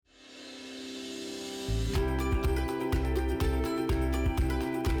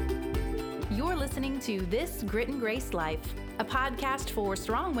listening to This Grit and Grace Life, a podcast for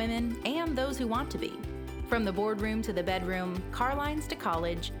strong women and those who want to be. From the boardroom to the bedroom, car lines to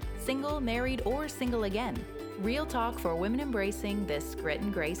college, single, married, or single again. Real talk for women embracing this grit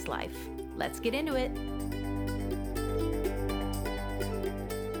and grace life. Let's get into it.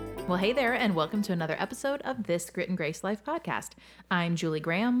 Well, hey there, and welcome to another episode of This Grit and Grace Life podcast. I'm Julie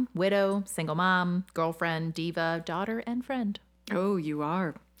Graham, widow, single mom, girlfriend, diva, daughter, and friend. Oh, you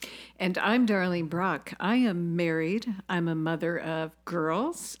are. And I'm Darlene Brock. I am married. I'm a mother of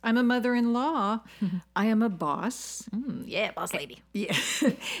girls. I'm a mother-in-law. I am a boss. Yeah, boss lady. Yeah.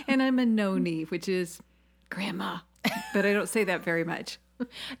 And I'm a noni, which is grandma. But I don't say that very much.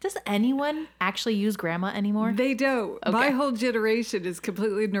 Does anyone actually use grandma anymore? They don't. Okay. My whole generation is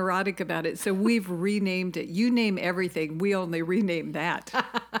completely neurotic about it. So we've renamed it. You name everything. We only rename that.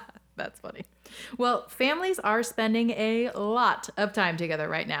 That's funny. Well, families are spending a lot of time together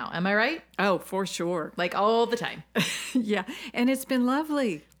right now. Am I right? Oh, for sure. Like all the time. Yeah. And it's been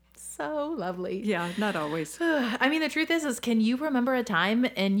lovely. So lovely. Yeah, not always. I mean, the truth is can you remember a time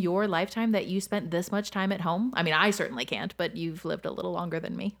in your lifetime that you spent this much time at home? I mean, I certainly can't, but you've lived a little longer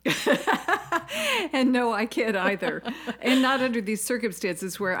than me. And no, I can't either. And not under these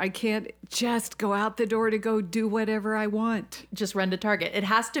circumstances where I can't just go out the door to go do whatever I want. Just run to Target. It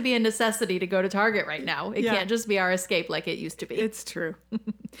has to be a necessity to go to Target right now. It can't just be our escape like it used to be. It's true.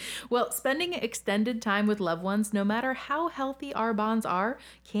 Well, spending extended time with loved ones, no matter how healthy our bonds are,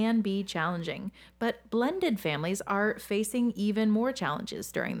 can be challenging. But blended families are facing even more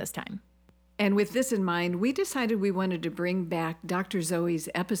challenges during this time. And with this in mind, we decided we wanted to bring back Dr. Zoe's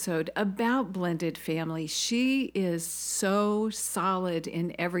episode about blended family. She is so solid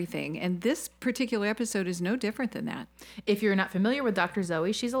in everything. And this particular episode is no different than that. If you're not familiar with Dr.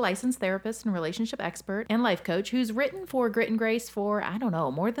 Zoe, she's a licensed therapist and relationship expert and life coach who's written for Grit and Grace for,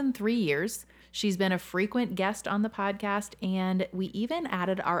 more than 3 years. She's been a frequent guest on the podcast, and we even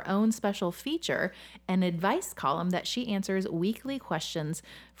added our own special feature, an advice column that she answers weekly questions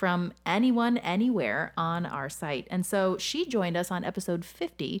from anyone, anywhere on our site. And so she joined us on episode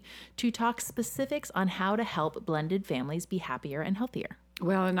 50 to talk specifics on how to help blended families be happier and healthier.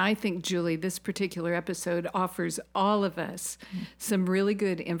 Well, and I think, Julie, this particular episode offers all of us some really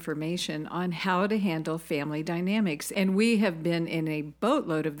good information on how to handle family dynamics. And we have been in a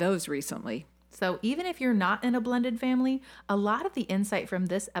boatload of those recently. So even if you're not in a blended family, a lot of the insight from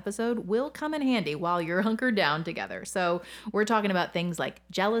this episode will come in handy while you're hunkered down together. So we're talking about things like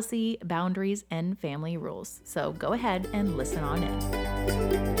jealousy, boundaries, and family rules. So go ahead and listen on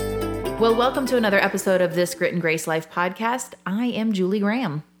in. Well, welcome to another episode of This Grit and Grace Life podcast. I am Julie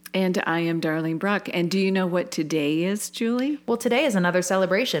Graham. And I am Darlene Brock. And do you know what today is, Julie? Well, today is another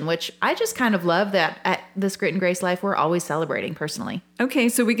celebration, which I just kind of love that at This Grit and Grace Life, we're always celebrating personally. Okay,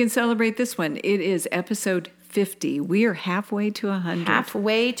 so we can celebrate this one. It is episode 50. We are halfway to 100.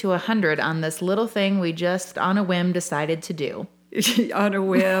 Halfway to 100 on this little thing we just on a whim decided to do. On a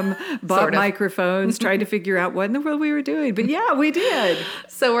whim, bought microphones, tried to figure out what in the world we were doing. But yeah, we did.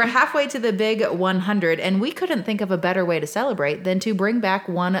 So we're halfway to the big 100, and we couldn't think of a better way to celebrate than to bring back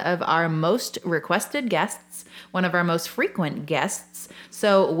one of our most requested guests, one of our most frequent guests.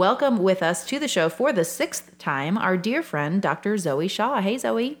 So welcome with us to the show for the 6th time, our dear friend, Dr. Zoe Shaw. Hey,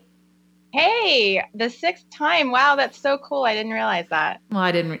 Zoe. Hey, the 6th time. Wow, that's so cool. I didn't realize that. Well,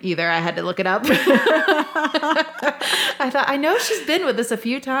 I didn't either. I had to look it up. I thought, I know she's been with us a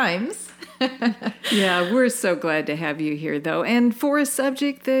few times. Yeah, we're so glad to have you here, though, and for a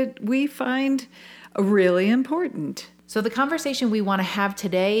subject that we find really important. So the conversation we want to have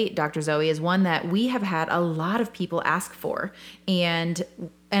today, Dr. Zoe, is one that we have had a lot of people ask for, and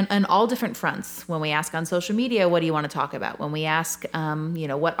on all different fronts. When we ask on social media, what do you want to talk about? When we ask,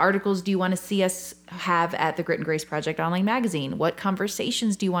 what articles do you want to see us have at the Grit and Grace Project online magazine? What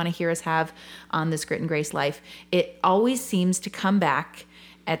conversations do you want to hear us have on this Grit and Grace Life? It always seems to come back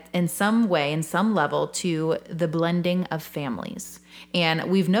in some way, in some level, to the blending of families. And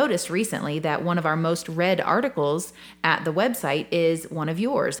we've noticed recently that one of our most read articles at the website is one of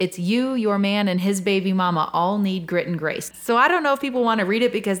yours. It's you, your man, and his baby mama all need grit and grace. So I don't know if people want to read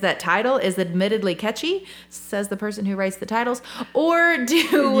it because that title is admittedly catchy, says the person who writes the titles, or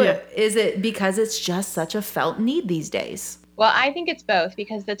is it because it's just such a felt need these days? Well, I think it's both,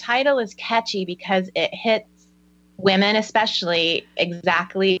 because the title is catchy because it hits women especially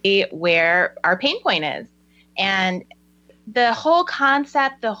exactly where our pain point is. And the whole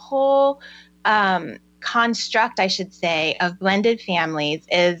concept, the whole construct, I should say, of blended families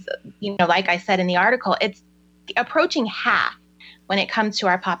is, like I said in the article, it's approaching half when it comes to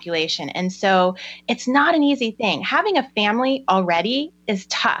our population. And so it's not an easy thing. Having a family already is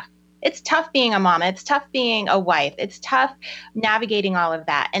tough. It's tough being a mom. It's tough being a wife. It's tough navigating all of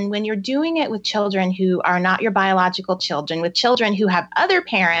that. And when you're doing it with children who are not your biological children, with children who have other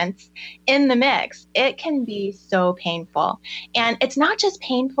parents in the mix, it can be so painful. And it's not just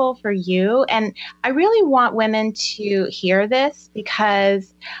painful for you. And I really want women to hear this,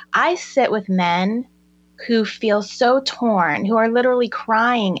 because I sit with men who feel so torn, who are literally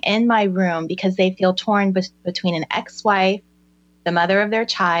crying in my room because they feel torn between an ex-wife, the mother of their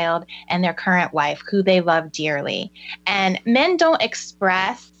child, and their current wife, who they love dearly. And men don't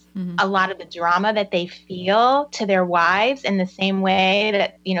express a lot of the drama that they feel to their wives in the same way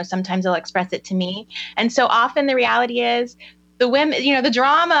that, sometimes they'll express it to me. And so often the reality is the women, the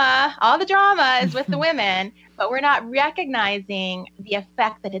drama, all the drama is with the women, but we're not recognizing the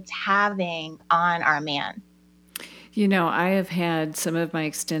effect that it's having on our man. I have had some of my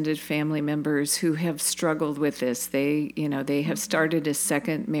extended family members who have struggled with this. They have started a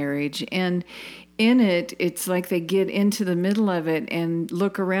second marriage, and in it, it's like they get into the middle of it and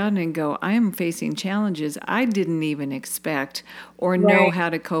look around and go, I am facing challenges I didn't even expect or know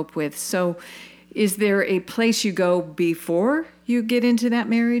how to cope with. So is there a place you go before you get into that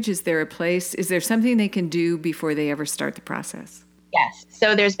marriage? Is there something they can do before they ever start the process? Yes.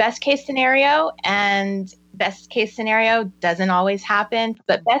 So there's best case scenario, and best case scenario doesn't always happen.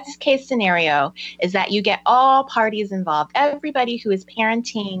 But best case scenario is that you get all parties involved, everybody who is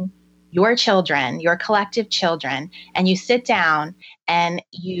parenting your children, your collective children, and you sit down and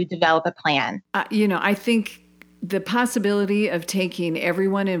you develop a plan. I think the possibility of taking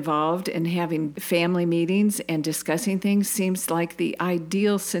everyone involved and having family meetings and discussing things seems like the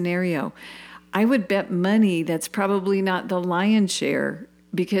ideal scenario. I would bet money that's probably not the lion's share,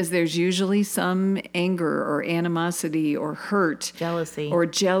 because there's usually some anger or animosity or hurt,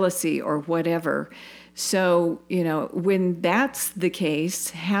 jealousy or whatever. So, when that's the case,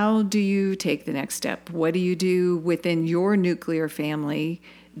 how do you take the next step? What do you do within your nuclear family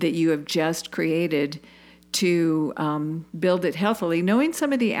that you have just created to build it healthily, knowing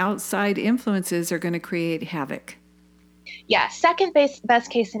some of the outside influences are going to create havoc? Yeah, second best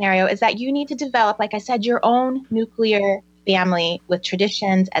case scenario is that you need to develop, like I said, your own nuclear family with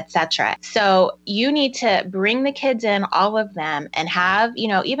traditions, etc. So you need to bring the kids in, all of them, and have,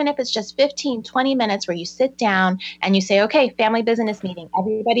 even if it's just 15, 20 minutes where you sit down and you say, okay, family business meeting,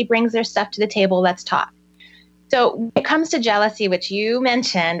 everybody brings their stuff to the table, let's talk. So when it comes to jealousy, which you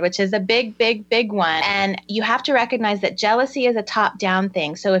mentioned, which is a big, big, big one, and you have to recognize that jealousy is a top-down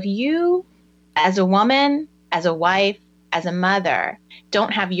thing. So if you, as a woman, as a wife, as a mother,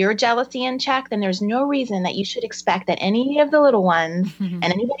 don't have your jealousy in check, then there's no reason that you should expect that any of the little ones and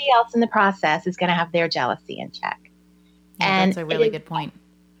anybody else in the process is going to have their jealousy in check. Yeah, and that's a really good point.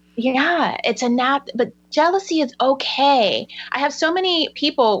 Yeah, it's but jealousy is okay. I have so many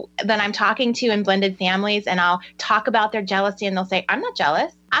people that I'm talking to in blended families, and I'll talk about their jealousy, and they'll say, I'm not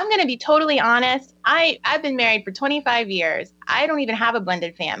jealous. I'm going to be totally honest. I've been married for 25 years. I don't even have a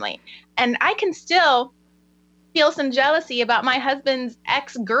blended family. And I can still feel some jealousy about my husband's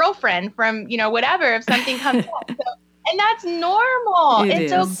ex-girlfriend from, whatever, if something comes up. And that's normal.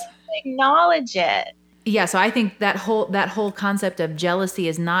 It's okay to acknowledge it. Yeah, so I think that whole concept of jealousy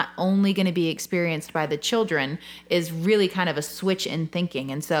is not only going to be experienced by the children, is really kind of a switch in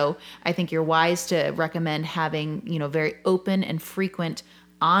thinking. And so I think you're wise to recommend having, very open and frequent,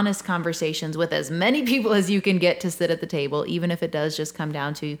 honest conversations with as many people as you can get to sit at the table, even if it does just come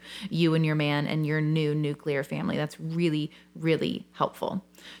down to you and your man and your new nuclear family. That's really, really helpful.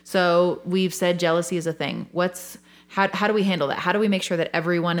 So we've said jealousy is a thing. How do we handle that? How do we make sure that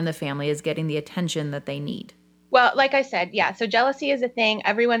everyone in the family is getting the attention that they need? Well, like I said, yeah, so jealousy is a thing.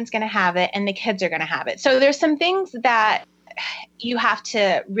 Everyone's going to have it, and the kids are going to have it. So there's some things that you have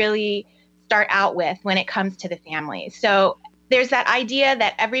to really start out with when it comes to the family. So there's that idea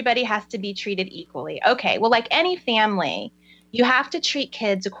that everybody has to be treated equally. Okay, well, like any family, you have to treat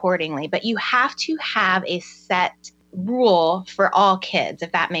kids accordingly, but you have to have a set rule for all kids,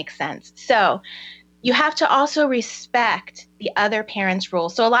 if that makes sense. So you have to also respect the other parent's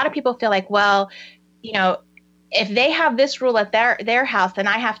rules. So a lot of people feel like, well, if they have this rule at their house, then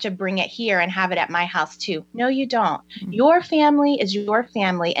I have to bring it here and have it at my house too. No, you don't. Mm-hmm. Your family is your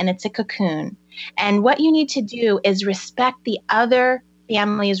family, and it's a cocoon. And what you need to do is respect the other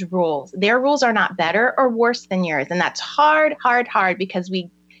family's rules. Their rules are not better or worse than yours. And that's hard, hard, hard, because we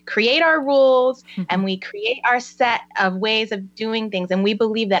create our rules and we create our set of ways of doing things. And we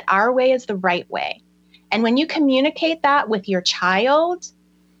believe that our way is the right way. And when you communicate that with your child,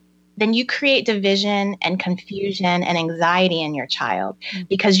 then you create division and confusion and anxiety in your child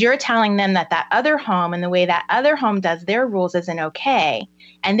because you're telling them that that other home and the way that other home does their rules isn't okay.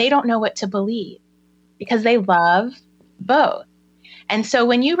 And they don't know what to believe because they love both. And so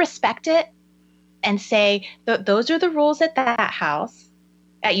when you respect it and say, those are the rules at that house,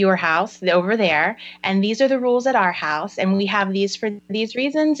 at your house over there, and these are the rules at our house, and we have these for these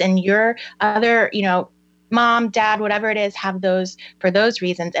reasons, and your other, mom, dad, whatever it is, have those for those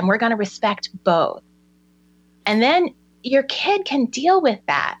reasons, and we're going to respect both. And then your kid can deal with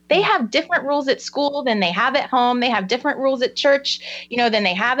that. They have different rules at school than they have at home. They have different rules at church, than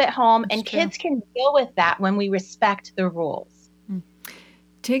they have at home. That's and true. Kids can deal with that when we respect the rules.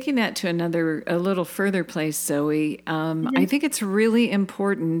 Taking that to a little further place, Zoe, I think it's really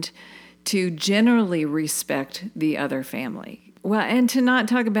important to generally respect the other family. Well, and to not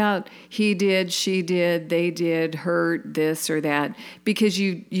talk about he did, she did, they did, her, this or that, because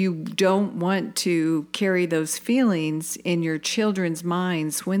you don't want to carry those feelings in your children's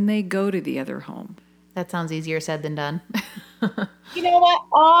minds when they go to the other home. That sounds easier said than done. You know what?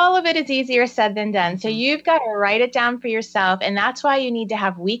 All of it is easier said than done. So you've got to write it down for yourself. And that's why you need to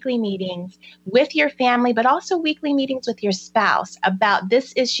have weekly meetings with your family, but also weekly meetings with your spouse about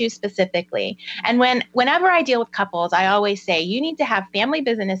this issue specifically. And whenever I deal with couples, I always say you need to have family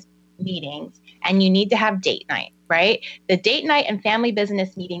business meetings and you need to have date night, right? The date night and family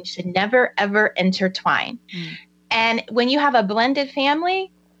business meetings should never, ever intertwine. And when you have a blended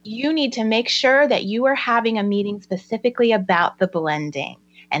family, you need to make sure that you are having a meeting specifically about the blending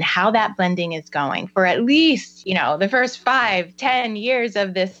and how that blending is going for at least, the first 5-10 years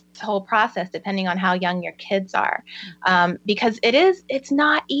of this whole process, depending on how young your kids are. Because it's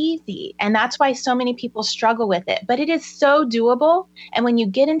not easy. And that's why so many people struggle with it, but it is so doable. And when you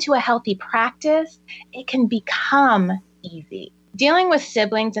get into a healthy practice, it can become easy. Dealing with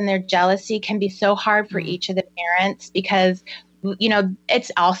siblings and their jealousy can be so hard for each of the parents because it's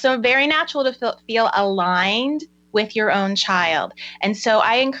also very natural to feel aligned with your own child. And so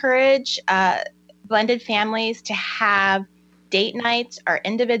I encourage blended families to have date nights or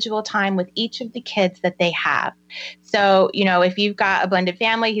individual time with each of the kids that they have. So, if you've got a blended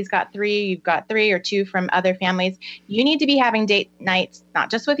family, he's got 3, you've got 3 or 2 from other families, you need to be having date nights, not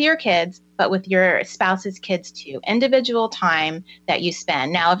just with your kids, but with your spouse's kids too. Individual time that you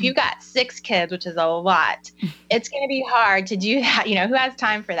spend. Now, if you've got 6 kids, which is a lot, it's going to be hard to do that. Who has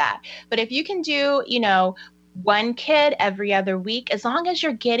time for that? But if you can do, 1 kid every other week, as long as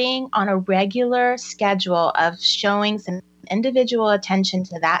you're getting on a regular schedule of showing some individual attention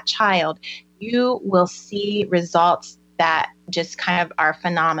to that child, you will see results that just kind of are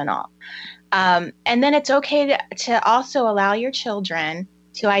phenomenal. And then it's okay to also allow your children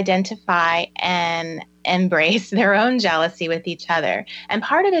to identify and embrace their own jealousy with each other. And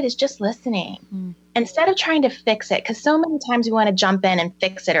part of it is just listening. Instead of trying to fix it, because so many times we want to jump in and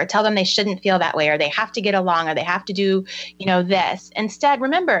fix it or tell them they shouldn't feel that way or they have to get along or they have to do, this. Instead,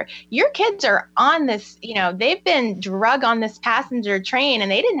 remember, your kids are on this, they've been drug on this passenger train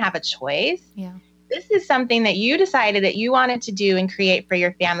and they didn't have a choice. Yeah. This is something that you decided that you wanted to do and create for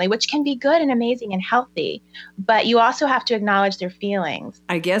your family, which can be good and amazing and healthy. But you also have to acknowledge their feelings.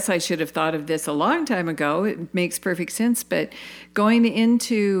 I guess I should have thought of this a long time ago. It makes perfect sense. But going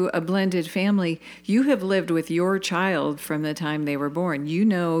into a blended family, you have lived with your child from the time they were born. You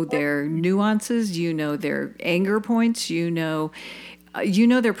know their nuances, you know their anger points, you know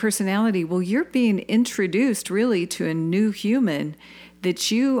their personality. Well, you're being introduced really to a new human that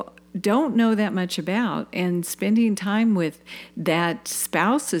you don't know that much about, and spending time with that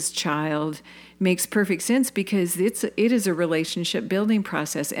spouse's child makes perfect sense because it is a relationship building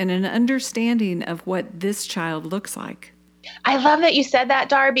process and an understanding of what this child looks like. I love that you said that,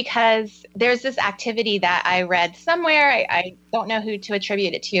 Dar, because there's this activity that I read somewhere. I don't know who to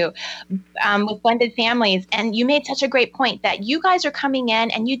attribute it to, with blended families. And you made such a great point that you guys are coming in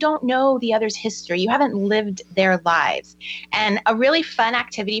and you don't know the other's history. You haven't lived their lives. And a really fun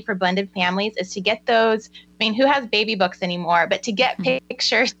activity for blended families is to get those, who has baby books anymore, but to get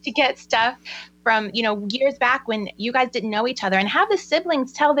pictures, to get stuff from, years back when you guys didn't know each other and have the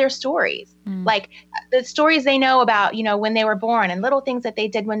siblings tell their stories, like the stories they know about, when they were born and little things that they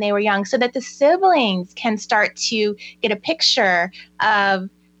did when they were young, so that the siblings can start to get a picture of,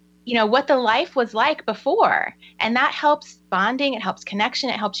 what the life was like before. And that helps bonding. It helps connection.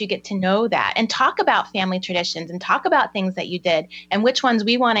 It helps you get to know that and talk about family traditions and talk about things that you did and which ones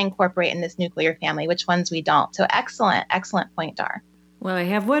we want to incorporate in this nuclear family, which ones we don't. So excellent point, Dar. Well, I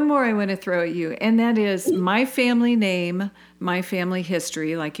have one more I want to throw at you, and that is my family name, my family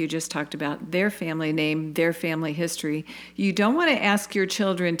history, like you just talked about, their family name, their family history. You don't want to ask your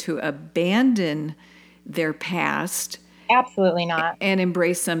children to abandon their past. Absolutely not. And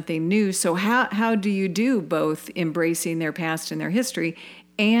embrace something new. So how do you do both embracing their past and their history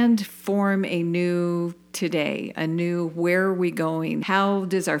and form a new today, a new where are we going? How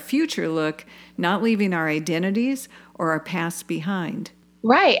does our future look, not leaving our identities or our past behind?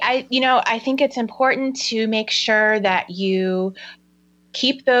 Right. I think it's important to make sure that you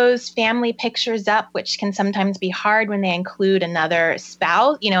keep those family pictures up, which can sometimes be hard when they include another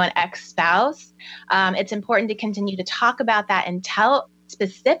spouse, an ex-spouse. It's important to continue to talk about that and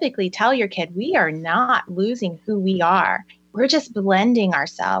specifically tell your kid, we are not losing who we are. We're just blending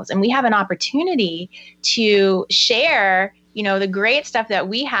ourselves, and we have an opportunity to share, the great stuff that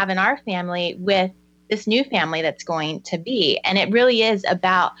we have in our family with this new family that's going to be. And it really is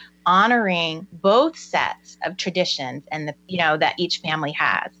about honoring both sets of traditions and that each family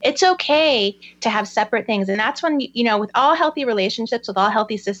has. It's okay to have separate things. And that's when, with all healthy relationships, with all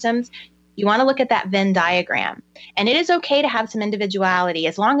healthy systems, you want to look at that Venn diagram. And it is okay to have some individuality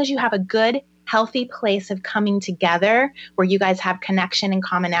as long as you have a good, healthy place of coming together where you guys have connection and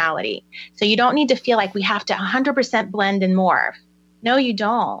commonality. So you don't need to feel like we have to 100% blend and morph. No, you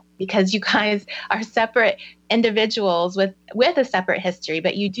don't, because you guys are separate individuals with a separate history,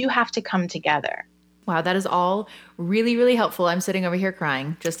 but you do have to come together. Wow, that is all really, really helpful. I'm sitting over here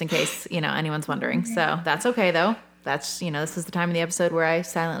crying just in case, anyone's wondering. So that's okay though. That's, this is the time in the episode where I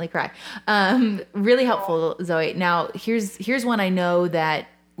silently cry. Really helpful, Zoe. Now here's one I know that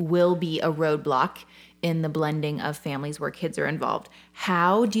will be a roadblock in the blending of families where kids are involved.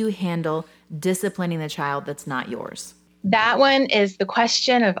 How do you handle disciplining the child that's not yours? That one is the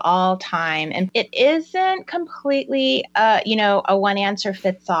question of all time. And it isn't completely, a one answer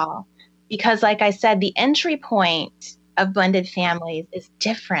fits all. Because like I said, the entry point of blended families is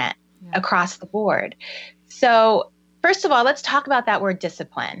different across the board. So first of all, let's talk about that word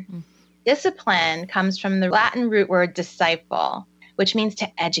discipline. Mm. Discipline comes from the Latin root word disciple, which means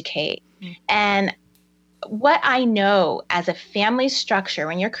to educate. Mm. And what I know as a family structure,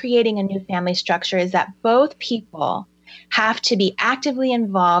 when you're creating a new family structure, is that both people have to be actively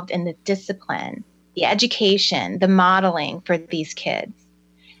involved in the discipline, the education, the modeling for these kids.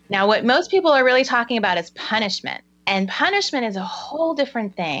 Now, what most people are really talking about is punishment. And punishment is a whole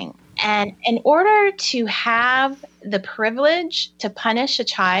different thing. And in order to have the privilege to punish a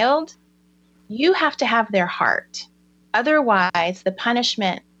child, you have to have their heart. Otherwise, the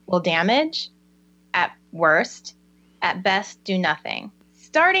punishment will damage, at worst, at best, do nothing.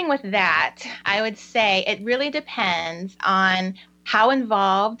 Starting with that, I would say it really depends on how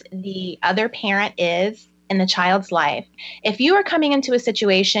involved the other parent is in the child's life. If you are coming into a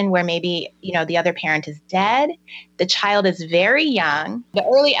situation where maybe, the other parent is dead, the child is very young, the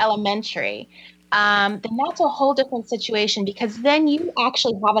early elementary, then that's a whole different situation, because then you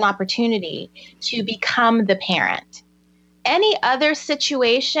actually have an opportunity to become the parent. Any other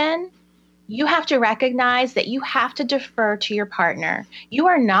situation, you have to recognize that you have to defer to your partner. You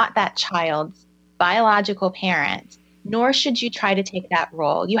are not that child's biological parent, nor should you try to take that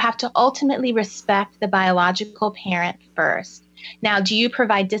role. You have to ultimately respect the biological parent first. Now, do you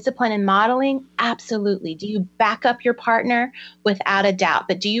provide discipline and modeling? Absolutely. Do you back up your partner? Without a doubt.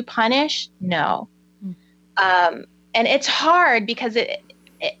 But do you punish? No. And it's hard because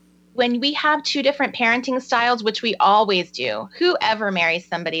when we have two different parenting styles, which we always do, whoever marries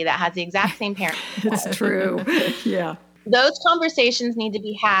somebody that has the exact same parent? It's true. Yeah. Those conversations need to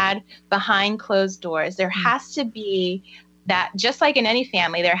be had behind closed doors. There has to be that, just like in any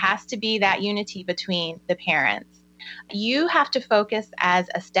family, there has to be that unity between the parents. You have to focus as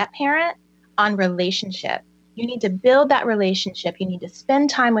a step parent on relationship. You need to build that relationship. You need to spend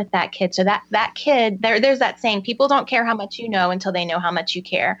time with that kid. So that kid, there's that saying, people don't care how much you know until they know how much you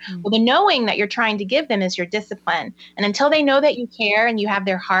care. Mm-hmm. Well, the knowing that you're trying to give them is your discipline. And until they know that you care and you have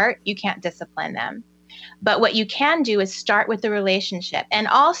their heart, you can't discipline them. But what you can do is start with the relationship. And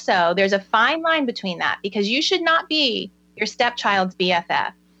also, there's a fine line between that, because you should not be your stepchild's BFF.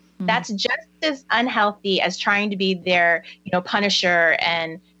 Mm-hmm. That's just as unhealthy as trying to be their, punisher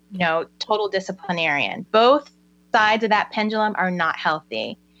and total disciplinarian. Both sides of that pendulum are not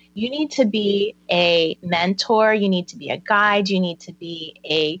healthy. You need to be a mentor. You need to be a guide. You need to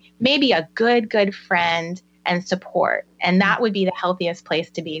be maybe a good friend and support. And that would be the healthiest place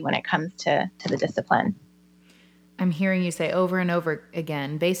to be when it comes to the discipline. I'm hearing you say over and over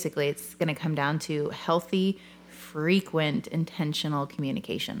again, basically it's going to come down to healthy, frequent, intentional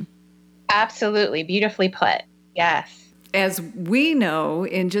communication. Absolutely. Beautifully put. Yes. as we know,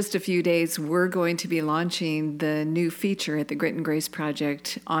 in just a few days, we're going to be launching the new feature at the Grit and Grace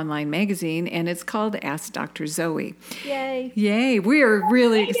Project online magazine, and it's called Ask Dr. Zoe. Yay. Yay. We are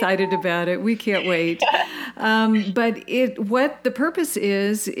really excited about it. We can't wait. But what the purpose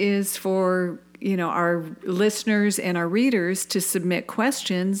is for our listeners and our readers to submit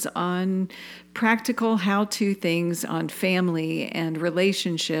questions on practical how-to things on family and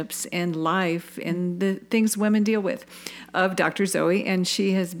relationships and life and the things women deal with of Dr. Zoe, and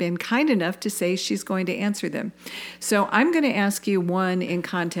she has been kind enough to say she's going to answer them. So I'm going to ask you one in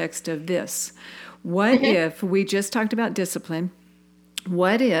context of this. What if we just talked about discipline?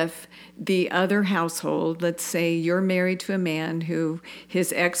 What if the other household, let's say you're married to a man who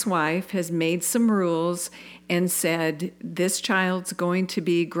his ex-wife has made some rules and said, this child's going to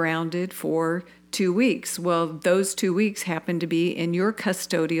be grounded for 2 weeks. Well, those 2 weeks happen to be in your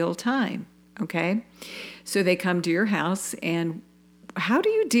custodial time, okay? So they come to your house, and how do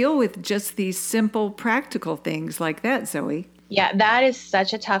you deal with just these simple, practical things like that, Zoe? Yeah, that is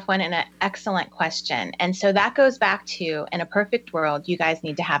such a tough one and an excellent question. And so that goes back to, in a perfect world, you guys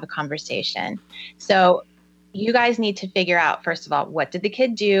need to have a conversation. So you guys need to figure out, first of all, what did the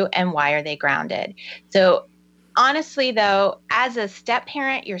kid do and why are they grounded? So honestly, though, as a step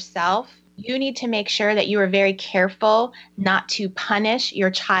parent yourself, you need to make sure that you are very careful not to punish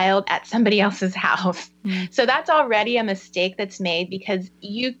your child at somebody else's house. So that's already a mistake that's made, because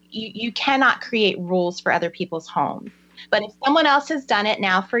you cannot create rules for other people's homes. But if someone else has done it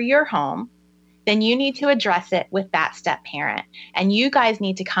now for your home, then you need to address it with that step parent, and you guys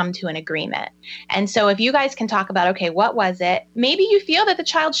need to come to an agreement. And so if you guys can talk about, okay, what was it? Maybe you feel that the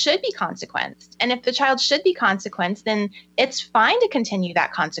child should be consequenced. And if the child should be consequenced, then it's fine to continue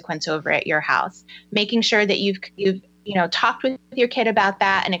that consequence over at your house, making sure that you've talked with your kid about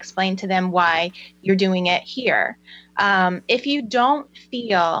that and explained to them why you're doing it here. If you don't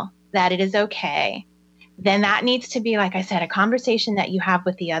feel that it is okay, then that needs to be, like I said, a conversation that you have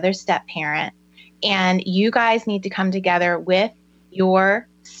with the other step parent. And you guys need to come together with your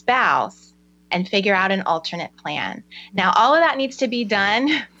spouse and figure out an alternate plan. Now, all of that needs to be done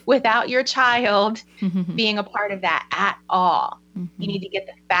without your child being a part of that at all. You need to get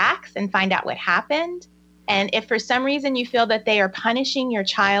the facts and find out what happened. And if for some reason you feel that they are punishing your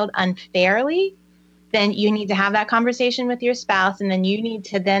child unfairly, then you need to have that conversation with your spouse, and then you need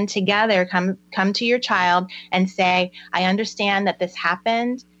to then together come to your child and say, I understand that this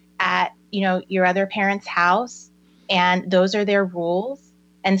happened at your other parent's house, and those are their rules.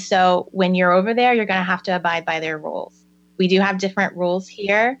 And so when you're over there, you're going to have to abide by their rules. We do have different rules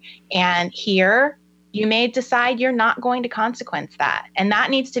here, and here you may decide you're not going to consequence that. And that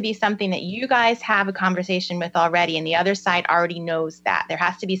needs to be something that you guys have a conversation with already, and the other side already knows that. There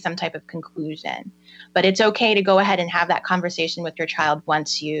has to be some type of conclusion. But it's okay to go ahead and have that conversation with your child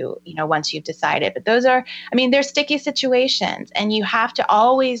once you've decided. But they're sticky situations, and you have to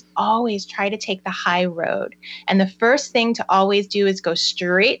always try to take the high road. And the first thing to always do is go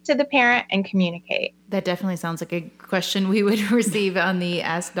straight to the parent and communicate. That definitely sounds like a question we would receive on the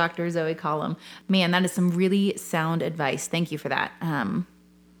Ask Dr. Zoe column. Man, that is some really sound advice. Thank you for that.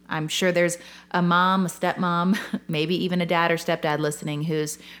 I'm sure there's a mom, a stepmom, maybe even a dad or stepdad listening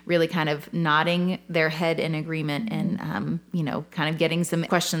who's really kind of nodding their head in agreement and, kind of getting some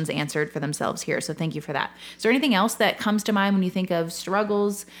questions answered for themselves here. So thank you for that. Is there anything else that comes to mind when you think of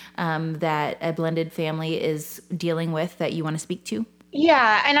struggles that a blended family is dealing with that you want to speak to?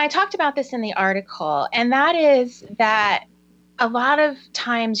 Yeah, and I talked about this in the article, and that is that a lot of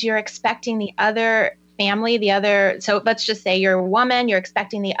times you're expecting the other family, so let's just say you're a woman, you're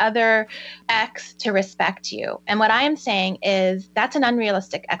expecting the other ex to respect you. And what I am saying is that's an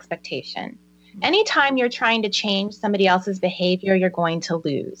unrealistic expectation. Anytime you're trying to change somebody else's behavior, you're going to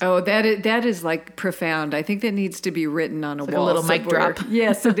lose. Oh, that is like profound. I think that needs to be written on a wall. A little mic drop.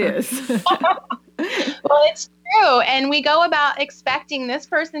 Yes, it is. Well, it's true. And we go about expecting this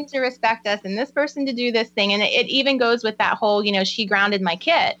person to respect us and this person to do this thing. And it even goes with that whole, she grounded my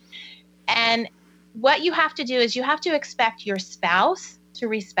kid. And what you have to do is you have to expect your spouse to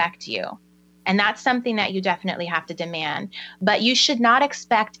respect you. And that's something that you definitely have to demand. But you should not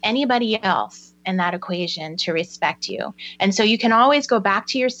expect anybody else in that equation to respect you. And so you can always go back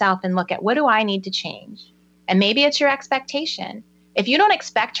to yourself and look at, what do I need to change? And maybe it's your expectation. If you don't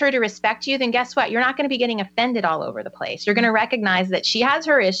expect her to respect you, then guess what? You're not going to be getting offended all over the place. You're going to recognize that she has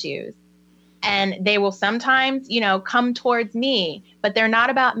her issues. And they will sometimes, come towards me, but they're not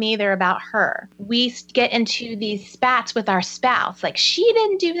about me. They're about her. We get into these spats with our spouse, like, she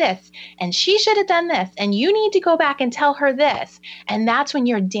didn't do this and she should have done this. And you need to go back and tell her this. And that's when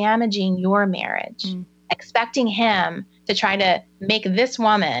you're damaging your marriage, expecting him to try to make this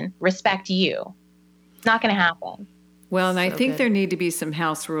woman respect you. It's not going to happen. Well, and I think there need to be some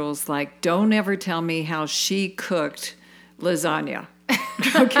house rules, like don't ever tell me how she cooked lasagna.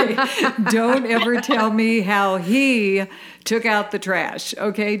 Okay. Don't ever tell me how he took out the trash.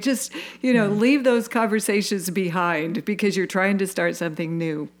 Okay. Just, leave those conversations behind because you're trying to start something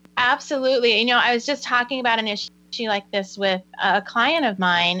new. Absolutely. I was just talking about an issue like this with a client of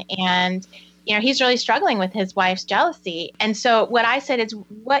mine, and he's really struggling with his wife's jealousy. And so what I said is,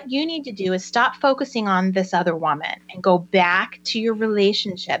 what you need to do is stop focusing on this other woman and go back to your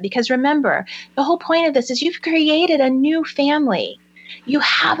relationship. Because remember, the whole point of this is you've created a new family. You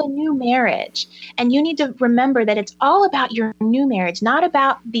have a new marriage. And you need to remember that it's all about your new marriage, not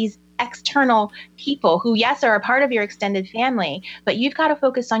about these external people who, yes, are a part of your extended family, but you've got to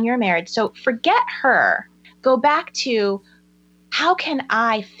focus on your marriage. So forget her. Go back to, how can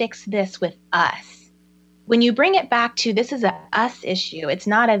I fix this with us? When you bring it back to, this is a us issue, it's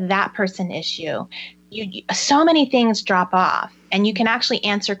not a that person issue, so many things drop off and you can actually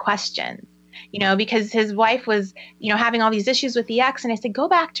answer questions, because his wife was, having all these issues with the ex. And I said, go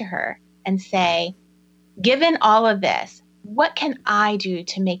back to her and say, given all of this, what can I do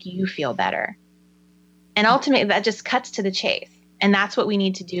to make you feel better? And ultimately that just cuts to the chase. And that's what we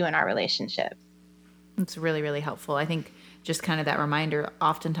need to do in our relationships. It's really, really helpful. I think just kind of that reminder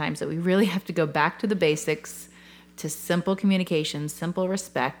oftentimes that we really have to go back to the basics, to simple communication, simple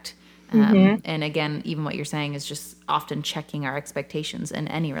respect. And again, even what you're saying is just often checking our expectations in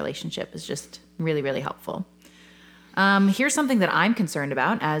any relationship is just really, really helpful. Here's something that I'm concerned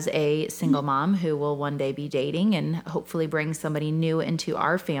about as a single mom who will one day be dating and hopefully bring somebody new into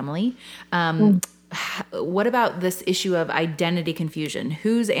our family. What about this issue of identity confusion?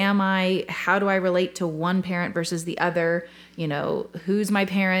 Whose am I? How do I relate to one parent versus the other? Who's my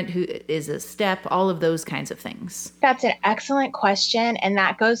parent? Who is a step? All of those kinds of things. That's an excellent question. And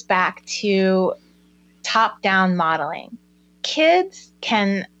that goes back to top-down modeling. Kids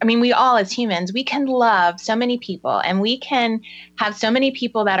we all as humans, we can love so many people and we can have so many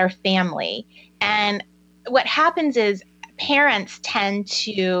people that are family. And what happens is parents tend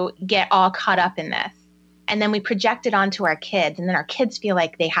to get all caught up in this. And then we project it onto our kids. And then our kids feel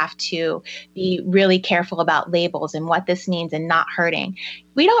like they have to be really careful about labels and what this means and not hurting.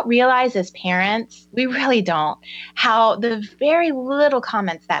 We don't realize as parents, we really don't, how the very little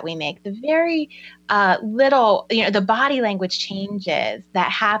comments that we make, the very little, the body language changes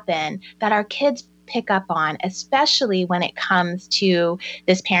that happen that our kids pick up on, especially when it comes to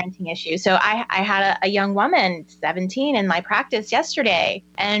this parenting issue. So I had a young woman, 17, in my practice yesterday,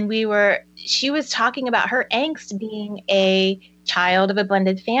 and she was talking about her angst being a child of a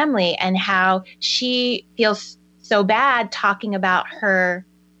blended family and how she feels so bad talking about her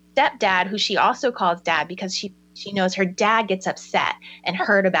stepdad, who she also calls dad, because she knows her dad gets upset and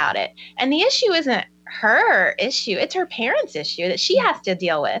hurt about it. And the issue isn't her issue, it's her parents' issue that she has to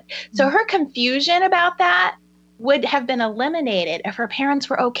deal with. So her confusion about that would have been eliminated if her parents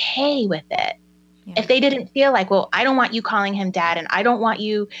were okay with it. Yeah. If they didn't feel like, well, I don't want you calling him dad and I don't want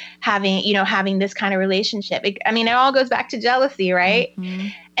you having this kind of relationship. It all goes back to jealousy, right? Mm-hmm.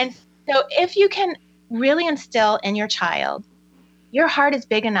 And so if you can really instill in your child, your heart is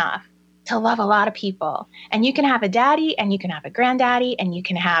big enough to love a lot of people. And you can have a daddy and you can have a granddaddy and you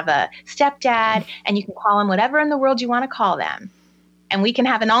can have a stepdad and you can call them whatever in the world you want to call them. And we can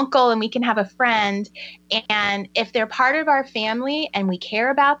have an uncle and we can have a friend. And if they're part of our family and we care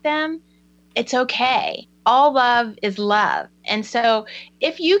about them, it's okay. All love is love. And so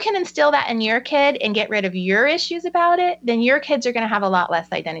if you can instill that in your kid and get rid of your issues about it, then your kids are going to have a lot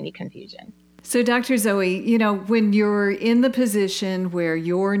less identity confusion. So Dr. Zoe, when you're in the position where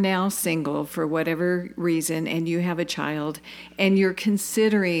you're now single for whatever reason and you have a child and you're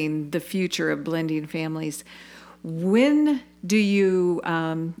considering the future of blending families, when do you,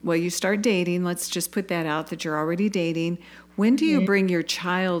 you start dating, let's just put that out that you're already dating. When do you bring your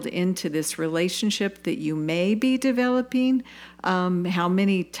child into this relationship that you may be developing? How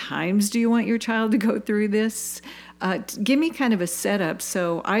many times do you want your child to go through this? Give me kind of a setup.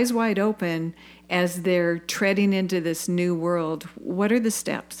 So eyes wide open as they're treading into this new world. What are the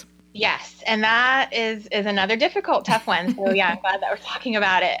steps? Yes. And that is another difficult, tough one. So yeah, I'm glad that we're talking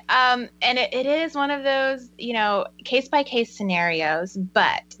about it. And it is one of those, case by case scenarios.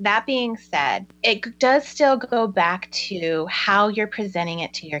 But that being said, it does still go back to how you're presenting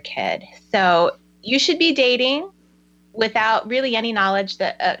it to your kid. So you should be dating without really any knowledge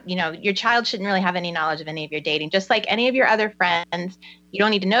that, your child shouldn't really have any knowledge of any of your dating, just like any of your other friends. You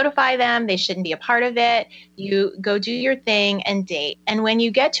don't need to notify them. They shouldn't be a part of it. You go do your thing and date. And when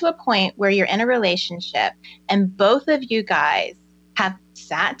you get to a point where you're in a relationship and both of you guys have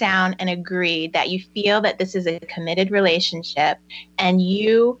sat down and agreed that you feel that this is a committed relationship and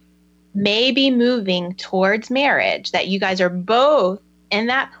you may be moving towards marriage, that you guys are both in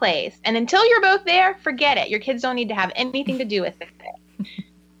that place. And until you're both there, forget it. Your kids don't need to have anything to do with it.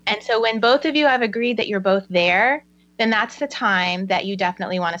 And so when both of you have agreed that you're both there, then that's the time that you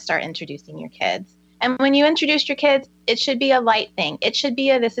definitely want to start introducing your kids. And when you introduce your kids, it should be a light thing. It should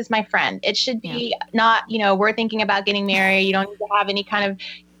be this is my friend. It should be not, we're thinking about getting married. You don't need to have any kind of,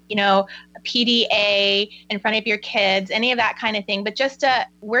 PDA in front of your kids, any of that kind of thing. But just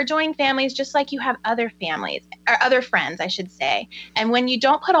we're joining families just like you have other families or other friends, I should say. And when you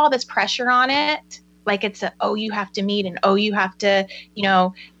don't put all this pressure on it, like it's you have to meet and you have to,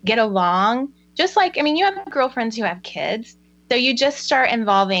 get along. Just like, you have girlfriends who have kids. So you just start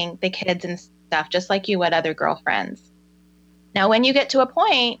involving the kids and stuff, just like you would other girlfriends. Now, when you get to a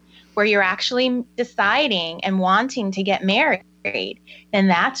point where you're actually deciding and wanting to get married, then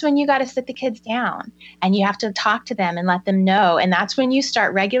that's when you got to sit the kids down and you have to talk to them and let them know. And that's when you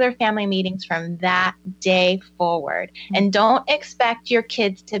start regular family meetings from that day forward. And don't expect your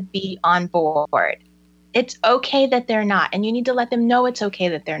kids to be on board. It's okay that they're not. And you need to let them know it's okay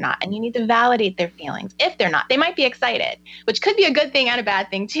that they're not. And you need to validate their feelings. If they're not, they might be excited, which could be a good thing and a bad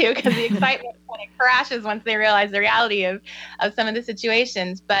thing too, because the excitement kind of crashes once they realize the reality of some of the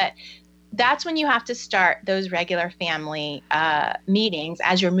situations. But that's when you have to start those regular family meetings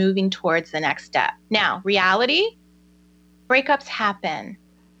as you're moving towards the next step. Now, reality, breakups happen.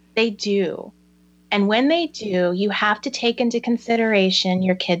 They do. And when they do, you have to take into consideration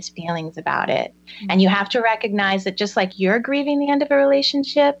your kids' feelings about it. Mm-hmm. And you have to recognize that just like you're grieving the end of a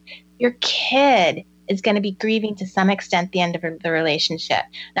relationship, your kid is going to be grieving to some extent the end of the relationship.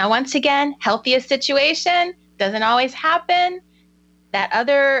 Now, once again, healthiest situation doesn't always happen. That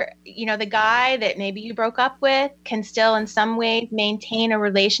other, the guy that maybe you broke up with can still in some ways maintain a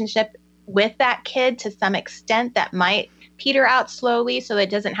relationship with that kid to some extent that might peter out slowly, so it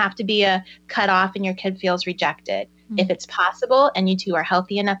doesn't have to be a cut off and your kid feels rejected. Mm-hmm. If it's possible and you two are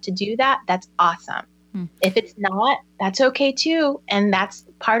healthy enough to do that, that's awesome. Mm-hmm. If it's not, that's okay too. And that's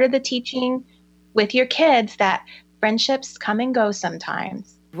part of the teaching with your kids, that friendships come and go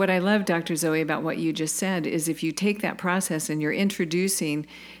sometimes. What I love, Dr. Zoe, about what you just said is if you take that process and you're introducing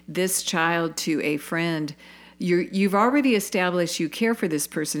this child to a friend, you've already established you care for this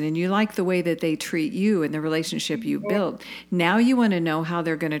person and you like the way that they treat you and the relationship you built. Now you want to know how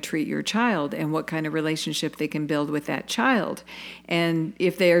they're going to treat your child and what kind of relationship they can build with that child. And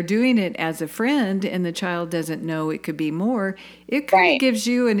if they are doing it as a friend and the child doesn't know it could be more, it kind of gives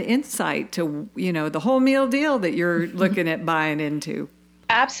you an insight to, the whole meal deal that you're looking at buying into.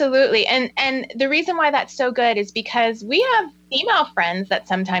 Absolutely. And the reason why that's so good is because we have female friends that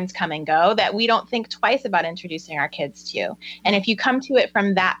sometimes come and go that we don't think twice about introducing our kids to. And if you come to it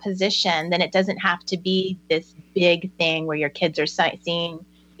from that position, then it doesn't have to be this big thing where your kids are seeing,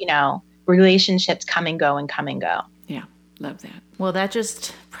 relationships come and go and come and go. Yeah, love that. Well, that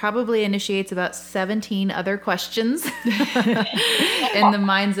just probably initiates about 17 other questions in the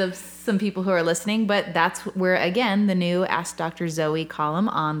minds of some people who are listening, but that's where, again, the new Ask Dr. Zoe column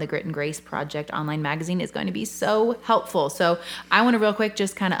on the Grit and Grace Project online magazine is going to be so helpful. So I want to real quick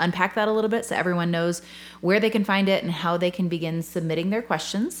just kind of unpack that a little bit so everyone knows where they can find it and how they can begin submitting their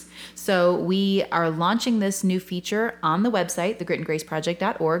questions. So we are launching this new feature on the website,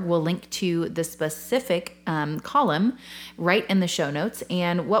 thegritandgraceproject.org. We'll link to the specific column right in the show notes.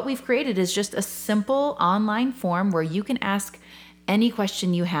 And what we've created is just a simple online form where you can ask any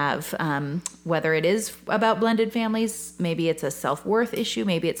question you have, whether it is about blended families, maybe it's a self-worth issue,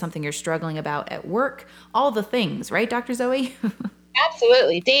 maybe it's something you're struggling about at work, all the things, right, Dr. Zoe?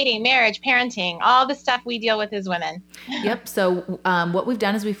 Absolutely. Dating, marriage, parenting, all the stuff we deal with as women. Yep. So what we've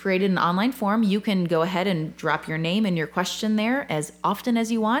done is we've created an online form. You can go ahead and drop your name and your question there as often as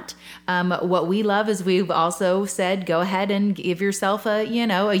you want. What we love is we've also said, go ahead and give yourself a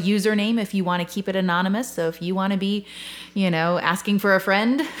username if you want to keep it anonymous. So if you want to be, asking for a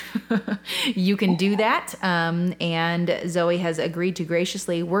friend, you can do that. And Zoe has agreed to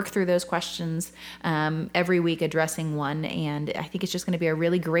graciously work through those questions every week, addressing one. And I think it's just going to be a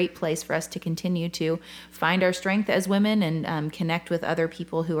really great place for us to continue to find our strength as women and connect with other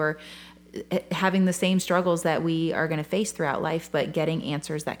people who are having the same struggles that we are going to face throughout life, but getting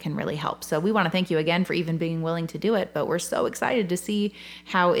answers that can really help. So we want to thank you again for even being willing to do it, but we're so excited to see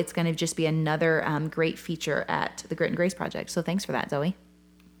how it's going to just be another great feature at the Grit and Grace Project. So thanks for that, Zoe.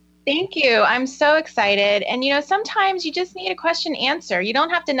 Thank you. I'm so excited. And, sometimes you just need a question answer. You don't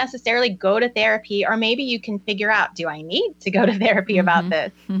have to necessarily go to therapy, or maybe you can figure out, do I need to go to therapy about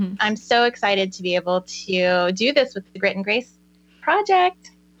this? I'm so excited to be able to do this with the Grit and Grace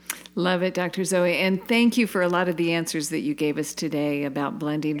Project. Love it, Dr. Zoe. And thank you for a lot of the answers that you gave us today about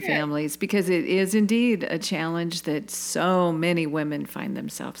blending families, because it is indeed a challenge that so many women find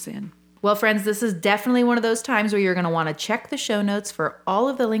themselves in. Well, friends, this is definitely one of those times where you're going to want to check the show notes for all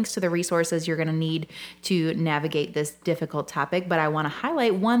of the links to the resources you're going to need to navigate this difficult topic. But I want to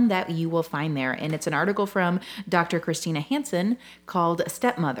highlight one that you will find there. And it's an article from Dr. Christina Hansen called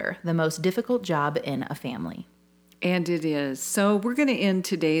Stepmother, the Most Difficult Job in a Family. And it is. So we're going to end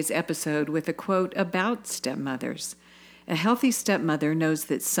today's episode with a quote about stepmothers. A healthy stepmother knows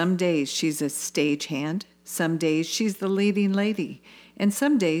that some days she's a stagehand, some days she's the leading lady, and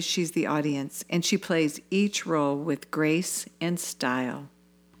some days she's the audience, and she plays each role with grace and style.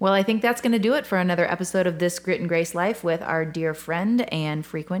 Well, I think that's going to do it for another episode of This Grit and Grace Life with our dear friend and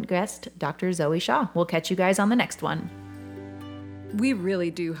frequent guest, Dr. Zoe Shaw. We'll catch you guys on the next one. We really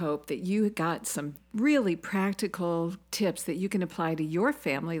do hope that you got some really practical tips that you can apply to your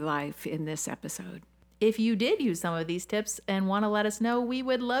family life in this episode. If you did use some of these tips and want to let us know, we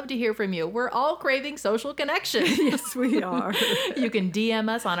would love to hear from you. We're all craving social connection. Yes, we are. You can DM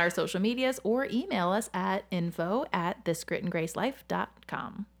us on our social medias or email us at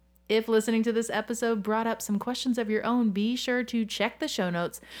info@thisgritandgracelife.com. If listening to this episode brought up some questions of your own, be sure to check the show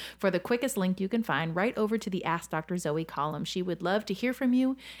notes for the quickest link you can find right over to the Ask Dr. Zoe column. She would love to hear from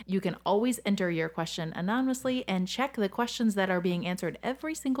you. You can always enter your question anonymously and check the questions that are being answered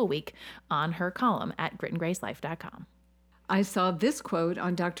every single week on her column at gritandgracelife.com. I saw this quote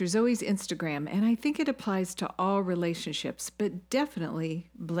on Dr. Zoe's Instagram, and I think it applies to all relationships, but definitely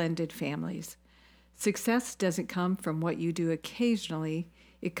blended families. Success doesn't come from what you do occasionally.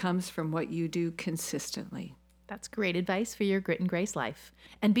 It comes from what you do consistently. That's great advice for your Grit and Grace life.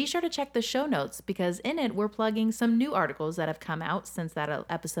 And be sure to check the show notes, because in it we're plugging some new articles that have come out since that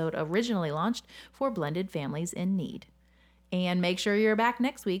episode originally launched for blended families in need. And make sure you're back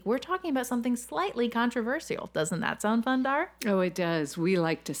next week. We're talking about something slightly controversial. Doesn't that sound fun, Dar? Oh, it does. We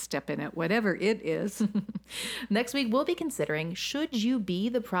like to step in it, whatever it is. Next week, we'll be considering, should you be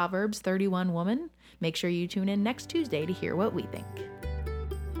the Proverbs 31 woman? Make sure you tune in next Tuesday to hear what we think.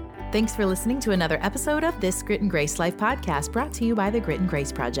 Thanks for listening to another episode of This Grit and Grace Life podcast, brought to you by the Grit and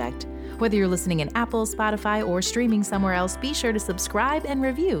Grace Project. Whether you're listening in Apple, Spotify, or streaming somewhere else, be sure to subscribe and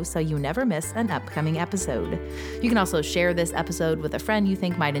review so you never miss an upcoming episode. You can also share this episode with a friend you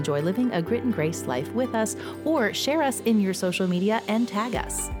think might enjoy living a Grit and Grace life with us, or share us in your social media and tag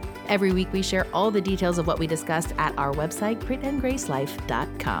us. Every week we share all the details of what we discussed at our website,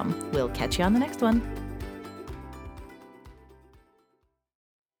 gritandgracelife.com. We'll catch you on the next one.